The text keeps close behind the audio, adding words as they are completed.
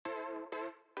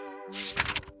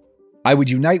I would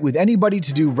unite with anybody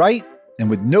to do right and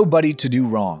with nobody to do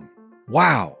wrong.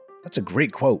 Wow, that's a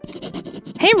great quote.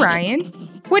 Hey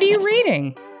Ryan, what are you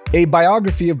reading? A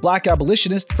biography of Black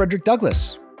abolitionist Frederick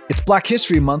Douglass. It's Black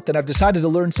History Month and I've decided to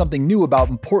learn something new about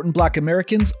important Black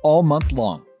Americans all month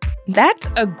long. That's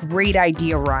a great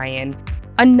idea, Ryan.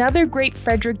 Another great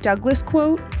Frederick Douglass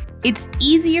quote: "It's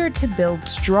easier to build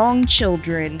strong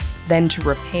children than to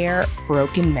repair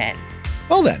broken men."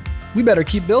 Well then, we better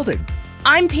keep building.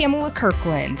 I'm Pamela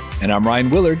Kirkland. And I'm Ryan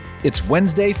Willard. It's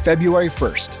Wednesday, February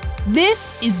 1st.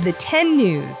 This is the 10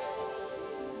 News.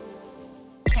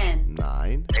 10,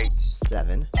 9, 8,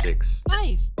 7, 6,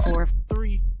 5, 4,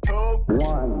 3, 2,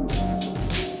 1.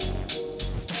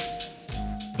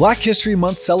 Black History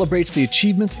Month celebrates the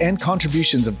achievements and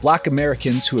contributions of Black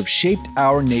Americans who have shaped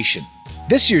our nation.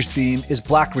 This year's theme is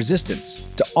Black Resistance,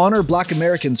 to honor Black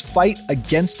Americans' fight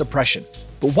against oppression.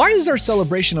 But why is our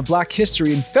celebration of Black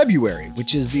history in February,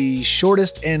 which is the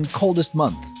shortest and coldest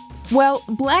month? Well,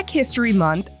 Black History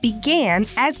Month began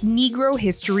as Negro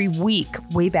History Week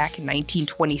way back in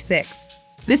 1926.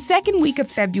 The second week of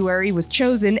February was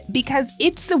chosen because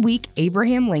it's the week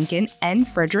Abraham Lincoln and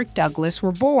Frederick Douglass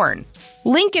were born.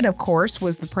 Lincoln, of course,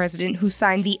 was the president who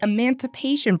signed the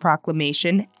Emancipation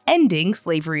Proclamation ending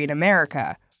slavery in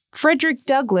America. Frederick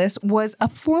Douglass was a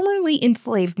formerly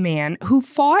enslaved man who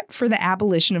fought for the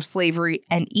abolition of slavery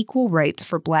and equal rights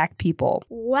for Black people.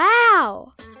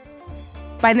 Wow!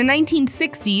 By the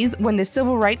 1960s, when the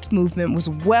civil rights movement was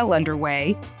well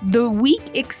underway, the week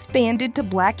expanded to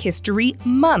Black History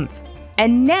Month,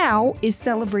 and now is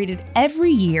celebrated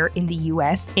every year in the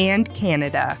US and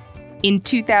Canada. In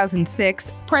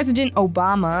 2006, President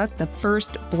Obama, the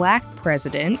first Black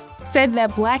president, said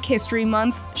that Black History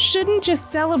Month shouldn't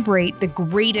just celebrate the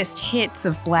greatest hits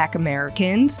of Black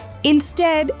Americans.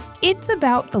 Instead, it's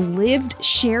about the lived,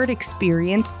 shared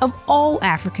experience of all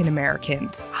African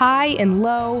Americans, high and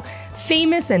low,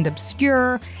 famous and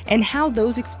obscure, and how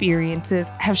those experiences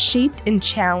have shaped and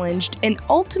challenged and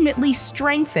ultimately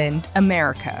strengthened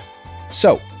America.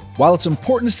 So, while it's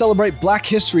important to celebrate Black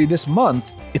history this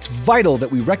month, it's vital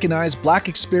that we recognize Black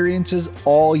experiences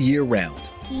all year round.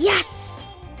 Yes!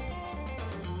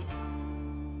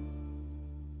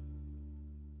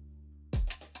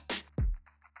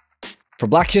 For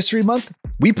Black History Month,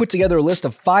 we put together a list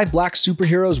of 5 Black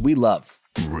superheroes we love.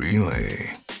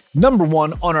 Really? Number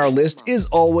 1 on our list is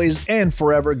always and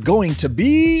forever going to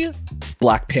be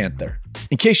Black Panther.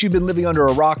 In case you've been living under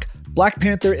a rock, Black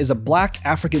Panther is a Black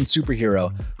African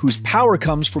superhero whose power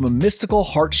comes from a mystical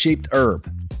heart-shaped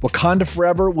herb. Wakanda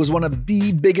Forever was one of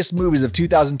the biggest movies of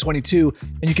 2022,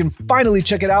 and you can finally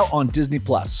check it out on Disney+.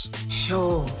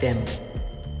 Show them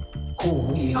who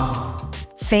we are.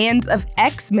 Fans of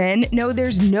X-Men know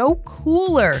there's no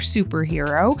cooler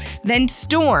superhero than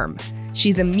Storm.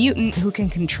 She's a mutant who can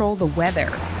control the weather.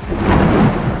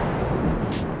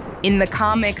 In the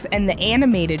comics and the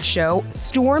animated show,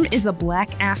 Storm is a Black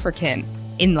African.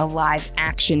 In the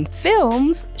live-action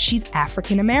films, she's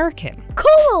African American.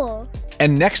 Cool!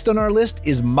 And next on our list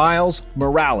is Miles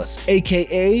Morales,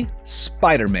 aka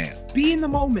Spider-Man. Be in the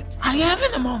moment. I am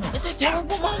in the moment. It's a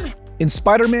terrible moment. In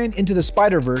Spider-Man Into the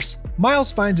Spider-Verse,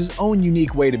 Miles finds his own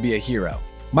unique way to be a hero.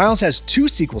 Miles has 2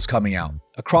 sequels coming out,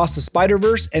 Across the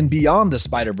Spider-Verse and Beyond the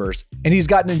Spider-Verse, and he's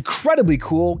got an incredibly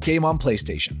cool game on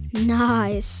PlayStation.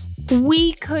 Nice.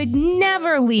 We could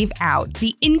never leave out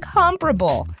the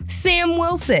incomparable Sam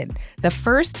Wilson, the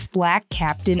first Black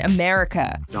Captain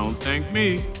America. Don't thank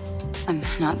me. I'm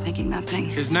not thinking that thing.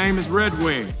 His name is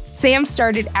Redwing. Sam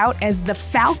started out as the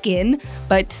Falcon,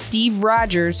 but Steve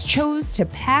Rogers chose to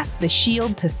pass the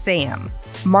shield to Sam.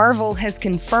 Marvel has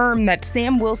confirmed that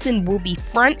Sam Wilson will be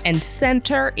front and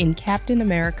center in Captain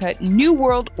America: New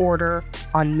World Order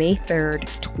on May 3rd,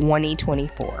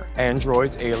 2024.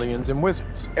 Androids, aliens, and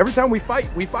wizards. Every time we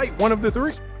fight one of the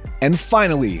 3. And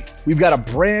finally, we've got a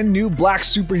brand new Black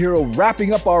superhero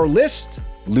wrapping up our list,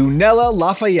 Lunella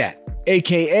Lafayette,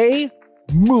 aka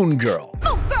Moon Girl.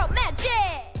 Moon Girl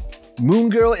magic! Moon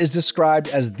Girl is described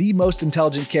as the most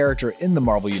intelligent character in the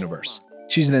Marvel Universe.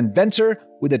 She's an inventor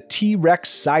with a T-Rex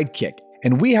sidekick,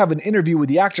 and we have an interview with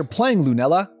the actor playing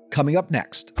Lunella coming up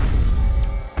next.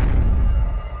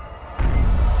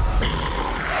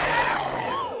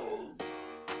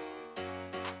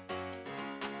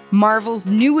 Marvel's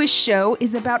newest show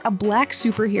is about a Black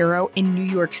superhero in New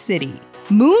York City.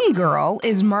 Moon Girl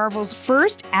is Marvel's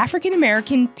first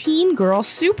African-American teen girl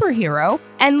superhero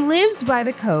and lives by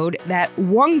the code that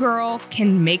one girl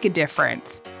can make a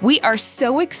difference. We are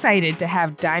so excited to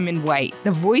have Diamond White,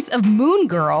 the voice of Moon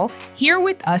Girl, here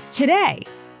with us today.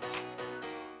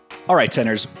 All right,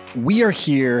 Tenors, we are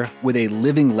here with a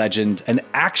living legend, an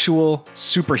actual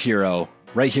superhero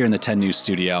right here in the 10 News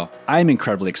studio. I'm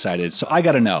incredibly excited. So I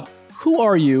got to know, who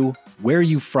are you? Where are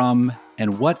you from?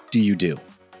 And what do you do?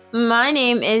 My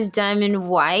name is Diamond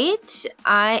White.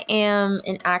 I am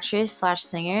an actress /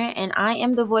 singer, and I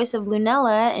am the voice of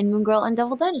Lunella in Moon Girl and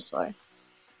Devil Dinosaur.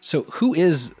 So who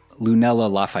is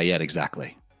Lunella Lafayette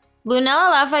exactly? Lunella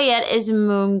Lafayette is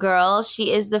Moon Girl.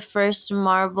 She is the first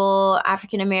Marvel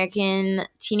African-American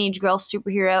teenage girl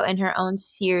superhero in her own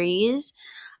series.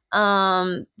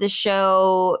 The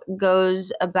show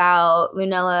goes about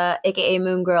Lunella, aka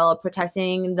Moon Girl,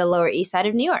 protecting the Lower East Side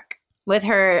of New York with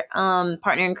her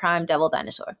partner in crime, Devil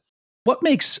Dinosaur. What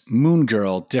makes Moon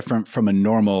Girl different from a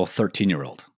normal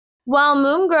 13-year-old? Well,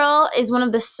 Moon Girl is one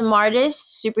of the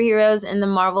smartest superheroes in the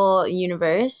Marvel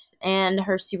universe, and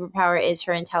her superpower is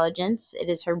her intelligence. It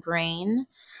is her brain.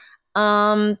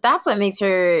 That's what makes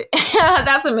her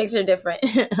that's what makes her different.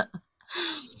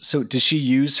 So does she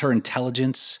use her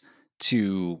intelligence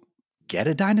to get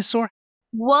a dinosaur?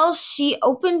 Well, she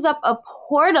opens up a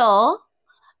portal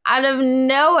out of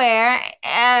nowhere.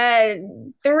 A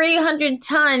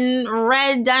 300-ton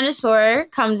red dinosaur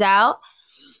comes out.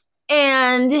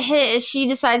 And she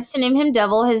decides to name him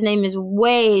Devil. His name is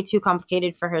way too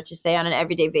complicated for her to say on an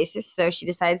everyday basis. So she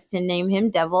decides to name him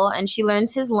Devil. And she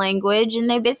learns his language. And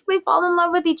they basically fall in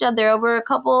love with each other over a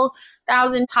couple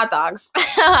thousand hot dogs.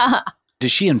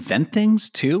 Does she invent things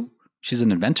too? She's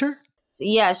an inventor? So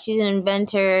yeah, she's an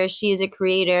inventor. She is a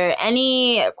creator.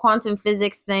 Any quantum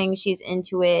physics thing, she's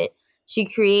into it. She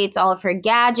creates all of her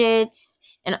gadgets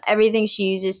and everything she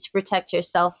uses to protect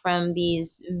herself from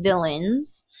these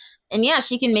villains. And yeah,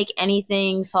 she can make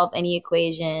anything, solve any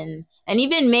equation, and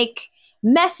even make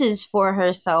messes for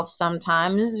herself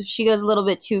sometimes. If she goes a little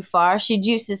bit too far, she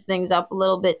juices things up a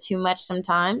little bit too much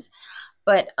sometimes.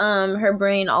 But her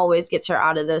brain always gets her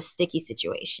out of those sticky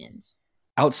situations.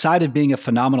 Outside of being a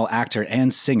phenomenal actor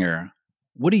and singer,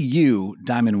 what do you,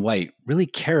 Diamond White, really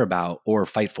care about or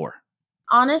fight for?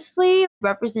 Honestly,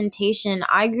 representation.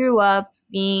 I grew up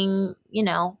being,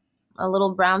 a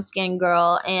little brown-skinned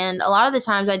girl, and a lot of the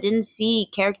times I didn't see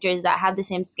characters that had the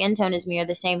same skin tone as me or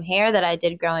the same hair that I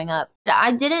did growing up.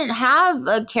 I didn't have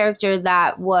a character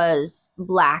that was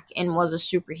black and was a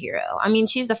superhero. I mean,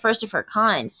 she's the first of her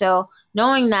kind, so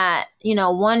knowing that,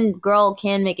 one girl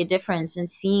can make a difference, and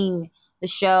seeing the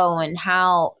show and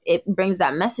how it brings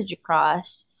that message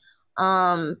across,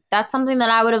 that's something that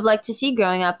I would have liked to see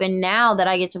growing up. And now that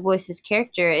I get to voice his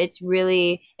character, it's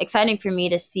really exciting for me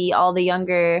to see all the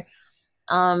younger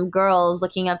girls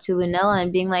looking up to Lunella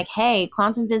and being like, hey,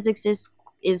 quantum physics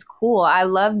is cool. I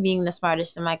love being the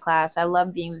smartest in my class. I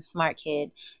love being the smart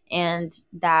kid. And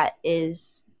that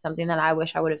is something that I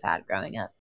wish I would have had growing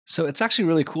up. So it's actually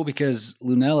really cool because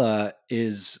Lunella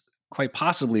is quite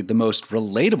possibly the most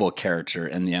relatable character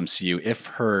in the MCU if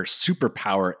her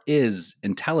superpower is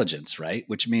intelligence, right?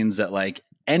 Which means that like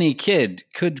any kid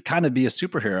could kind of be a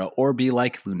superhero or be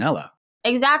like Lunella.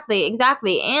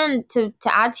 Exactly. And to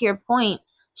add to your point,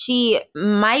 she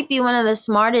might be one of the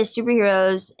smartest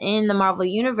superheroes in the Marvel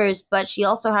universe, but she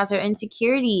also has her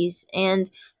insecurities and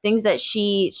things that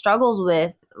she struggles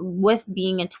with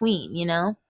being a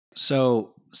tween,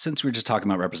 So since we were just talking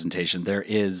about representation, there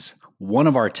is one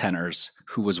of our tenors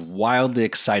who was wildly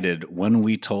excited when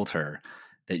we told her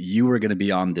that you were going to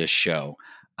be on this show.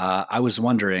 I was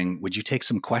wondering, would you take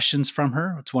some questions from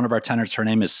her? It's one of our tenors. Her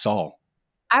name is Saul.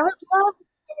 I would love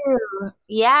to.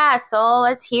 Yeah, Soul,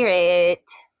 let's hear it.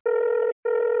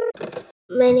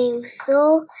 My name's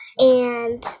Sol,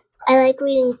 and I like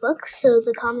reading books, so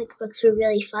the comic books were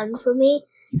really fun for me.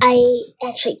 I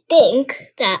actually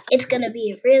think that it's going to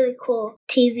be a really cool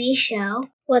TV show.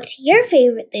 What's your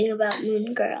favorite thing about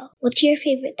Moon Girl? What's your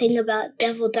favorite thing about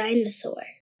Devil Dinosaur?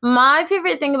 My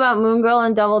favorite thing about Moon Girl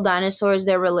and Devil Dinosaur is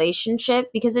their relationship,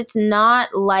 because it's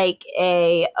not like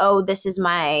this is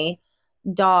my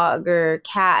dog or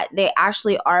cat. They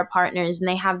actually are partners, and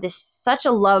they have such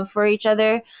a love for each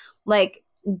other. Like,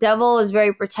 Devil is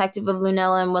very protective of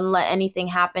Lunella and wouldn't let anything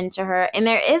happen to her. And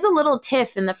there is a little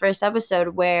tiff in the first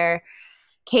episode where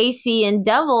Casey and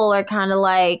Devil are kind of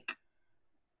like,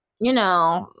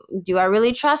 do I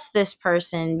really trust this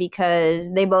person?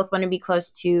 Because they both want to be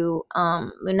close to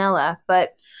Lunella.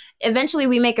 But eventually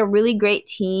we make a really great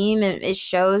team, and it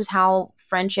shows how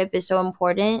friendship is so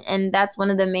important. And that's one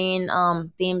of the main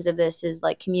themes of this is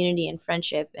like community and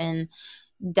friendship. And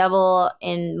Devil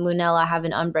and Lunella have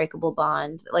an unbreakable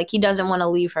bond. Like, he doesn't want to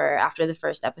leave her after the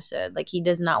first episode. Like, he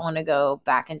does not want to go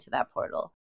back into that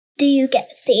portal. Do you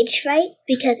get stage fright?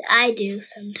 Because I do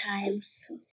sometimes.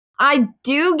 I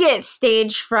do get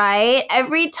stage fright.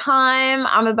 Every time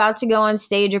I'm about to go on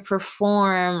stage or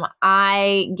perform,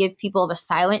 I give people the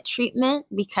silent treatment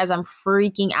because I'm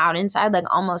freaking out inside,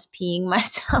 like almost peeing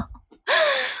myself.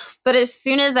 But as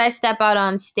soon as I step out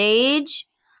on stage,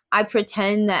 I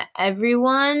pretend that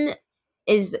everyone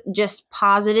is just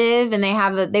positive and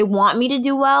they want me to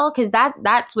do well, because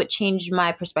that's what changed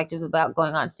my perspective about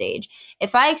going on stage.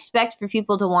 If I expect for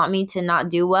people to want me to not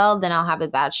do well, then I'll have a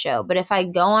bad show. But if I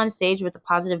go on stage with a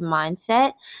positive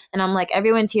mindset and I'm like,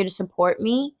 everyone's here to support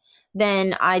me,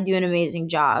 then I do an amazing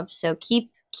job. So keep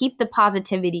the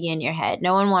positivity in your head.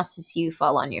 No one wants to see you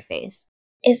fall on your face.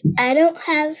 If I don't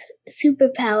have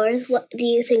superpowers, what do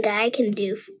you think I can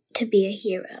do to be a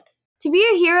hero? To be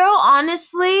a hero,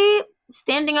 honestly,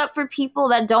 standing up for people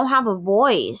that don't have a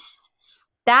voice.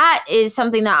 That is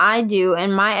something that I do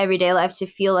in my everyday life to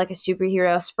feel like a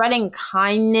superhero. Spreading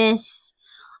kindness,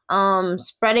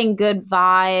 spreading good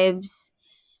vibes.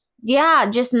 Yeah,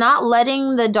 just not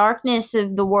letting the darkness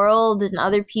of the world and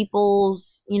other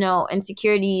people's,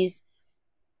 insecurities,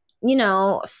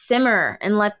 simmer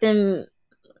and let them,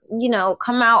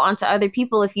 come out onto other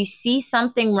people. If you see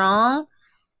something wrong,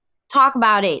 talk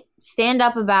about it, stand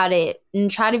up about it,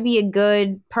 and try to be a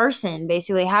good person,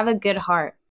 basically. Have a good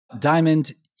heart.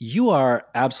 Diamond, you are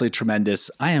absolutely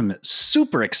tremendous. I am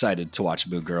super excited to watch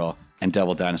Moon Girl and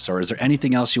Devil Dinosaur. Is there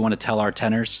anything else you want to tell our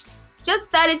tenors?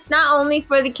 Just that it's not only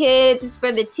for the kids, it's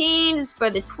for the teens, it's for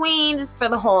the tweens, it's for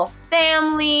the whole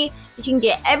family. You can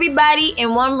get everybody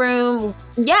in one room.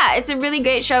 Yeah, it's a really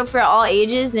great show for all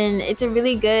ages, and it's a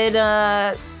really good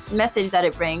message that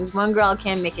it brings. One girl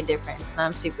can make a difference, and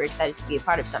I'm super excited to be a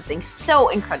part of something so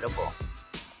incredible.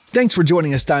 Thanks for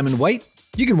joining us, Diamond White.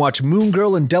 You can watch Moon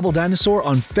Girl and Devil Dinosaur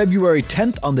on February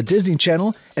 10th on the Disney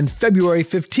Channel and February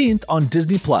 15th on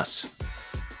Disney+.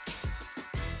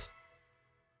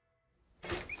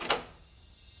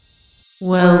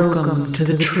 Welcome to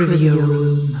the trivia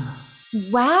room.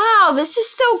 Wow, this is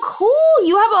so cool.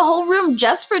 You have a whole room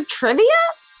just for trivia?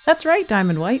 That's right,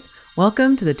 Diamond White.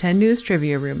 Welcome to the 10 News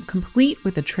Trivia Room, complete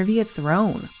with a trivia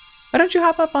throne. Why don't you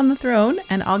hop up on the throne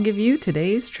and I'll give you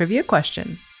today's trivia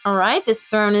question. All right, this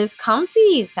throne is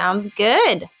comfy. Sounds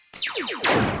good.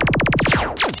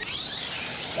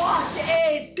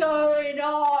 What is going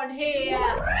on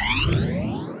here?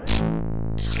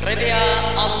 Trivia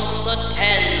on the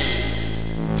 10.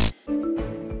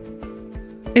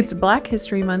 It's Black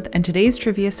History Month, and today's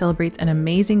trivia celebrates an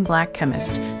amazing Black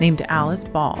chemist named Alice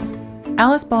Ball.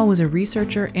 Alice Ball was a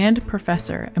researcher and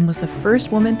professor and was the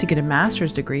first woman to get a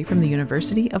master's degree from the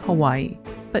University of Hawaii.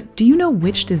 But do you know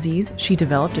which disease she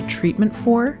developed a treatment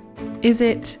for? Is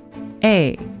it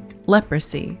A,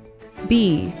 leprosy,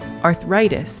 B,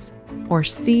 arthritis, or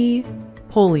C,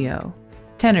 polio?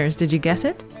 Tenors, did you guess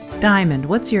it? Diamond,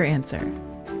 what's your answer?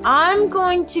 I'm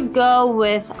going to go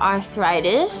with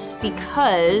arthritis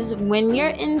because when you're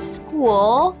in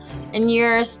school and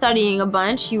you're studying a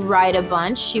bunch, you write a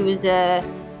bunch. She was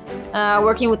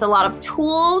working with a lot of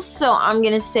tools, so I'm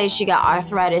going to say she got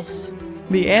arthritis.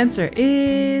 The answer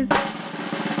is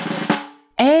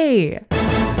A.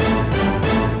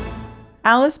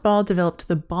 Alice Ball developed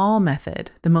the Ball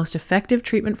method, the most effective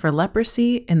treatment for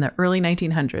leprosy in the early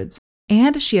 1900s,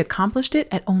 and she accomplished it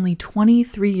at only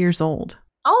 23 years old.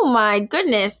 Oh my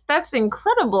goodness, that's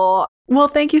incredible. Well,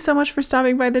 thank you so much for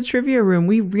stopping by the trivia room.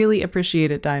 We really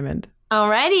appreciate it, Diamond.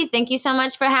 Alrighty, thank you so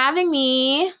much for having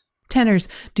me. Tenors,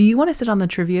 do you want to sit on the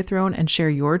trivia throne and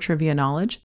share your trivia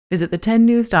knowledge? Visit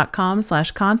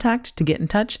the10news.com/contact to get in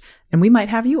touch, and we might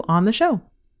have you on the show.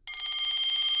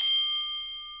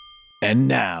 And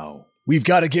now, we've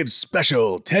got to give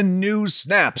special 10 News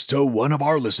snaps to one of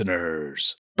our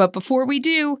listeners. But before we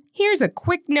do, here's a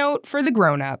quick note for the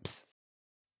grown-ups.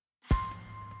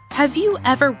 Have you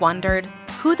ever wondered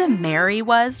who the Mary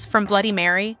was from Bloody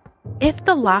Mary? If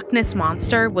the Loch Ness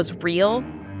Monster was real,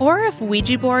 or if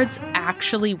Ouija boards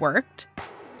actually worked?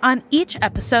 On each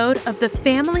episode of the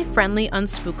family-friendly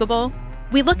Unspookable,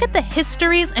 we look at the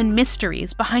histories and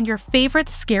mysteries behind your favorite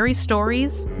scary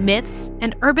stories, myths,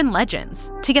 and urban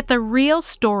legends to get the real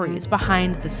stories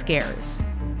behind the scares.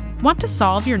 Want to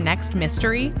solve your next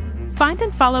mystery? Find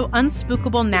and follow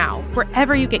Unspookable now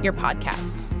wherever you get your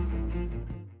podcasts.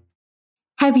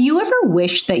 Have you ever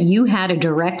wished that you had a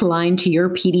direct line to your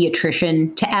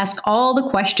pediatrician to ask all the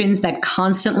questions that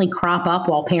constantly crop up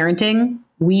while parenting?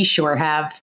 We sure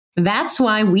have. That's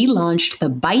why we launched the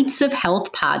Bites of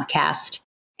Health podcast.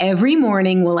 Every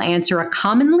morning, we'll answer a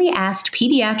commonly asked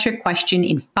pediatric question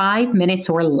in 5 minutes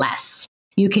or less.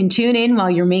 You can tune in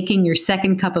while you're making your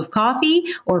second cup of coffee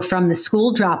or from the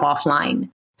school drop-off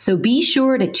line. So be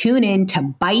sure to tune in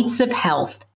to Bites of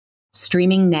Health.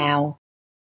 Streaming now.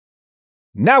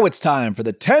 Now it's time for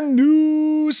the 10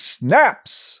 News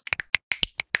Snaps.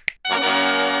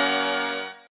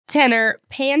 Tenor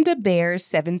Panda Bear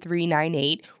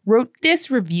 7398 wrote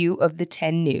this review of the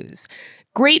 10 News.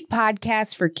 Great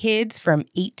podcast for kids from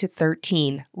 8 to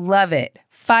 13. Love it.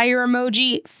 Fire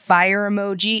emoji, fire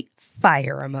emoji,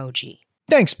 fire emoji.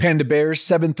 Thanks, Panda Bears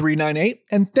 7398,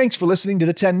 and thanks for listening to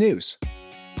the 10 News.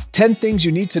 10 Things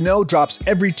You Need to Know drops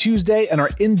every Tuesday, and our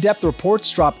in-depth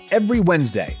reports drop every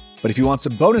Wednesday. But if you want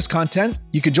some bonus content,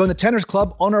 you can join the Tenors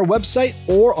Club on our website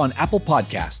or on Apple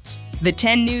Podcasts. The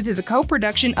 10 News is a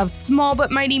co-production of Small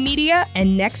But Mighty Media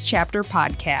and Next Chapter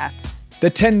Podcasts. The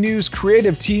 10 News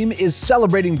creative team is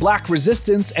celebrating Black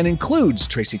resistance and includes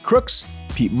Tracy Crooks,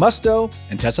 Pete Musto,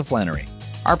 and Tessa Flannery.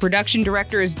 Our production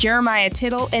director is Jeremiah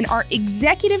Tittle, and our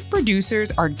executive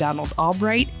producers are Donald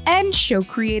Albright and show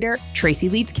creator Tracy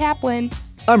Leeds Kaplan.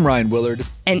 I'm Ryan Willard.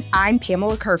 And I'm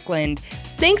Pamela Kirkland.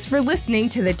 Thanks for listening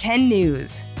to the 10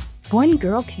 News. One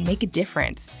girl can make a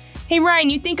difference. Hey,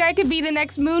 Ryan, you think I could be the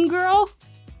next Moon Girl?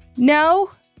 No?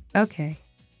 Okay.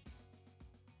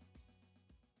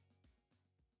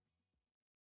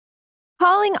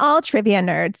 Calling all trivia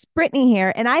nerds, Brittany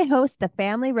here, and I host the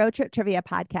Family Road Trip Trivia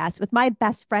Podcast with my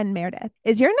best friend Meredith.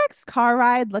 Is your next car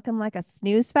ride looking like a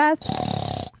snooze fest?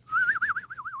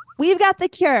 We've got the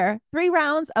cure. 3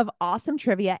 rounds of awesome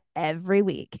trivia every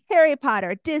week. Harry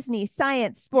Potter, Disney,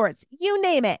 science, sports, you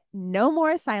name it. No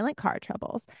more silent car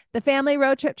troubles. The Family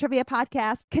Road Trip Trivia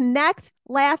Podcast. Connect,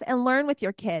 laugh, and learn with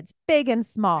your kids, big and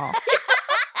small.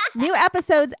 New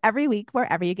episodes every week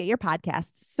wherever you get your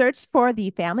podcasts. Search for the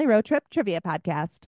Family Road Trip Trivia Podcast.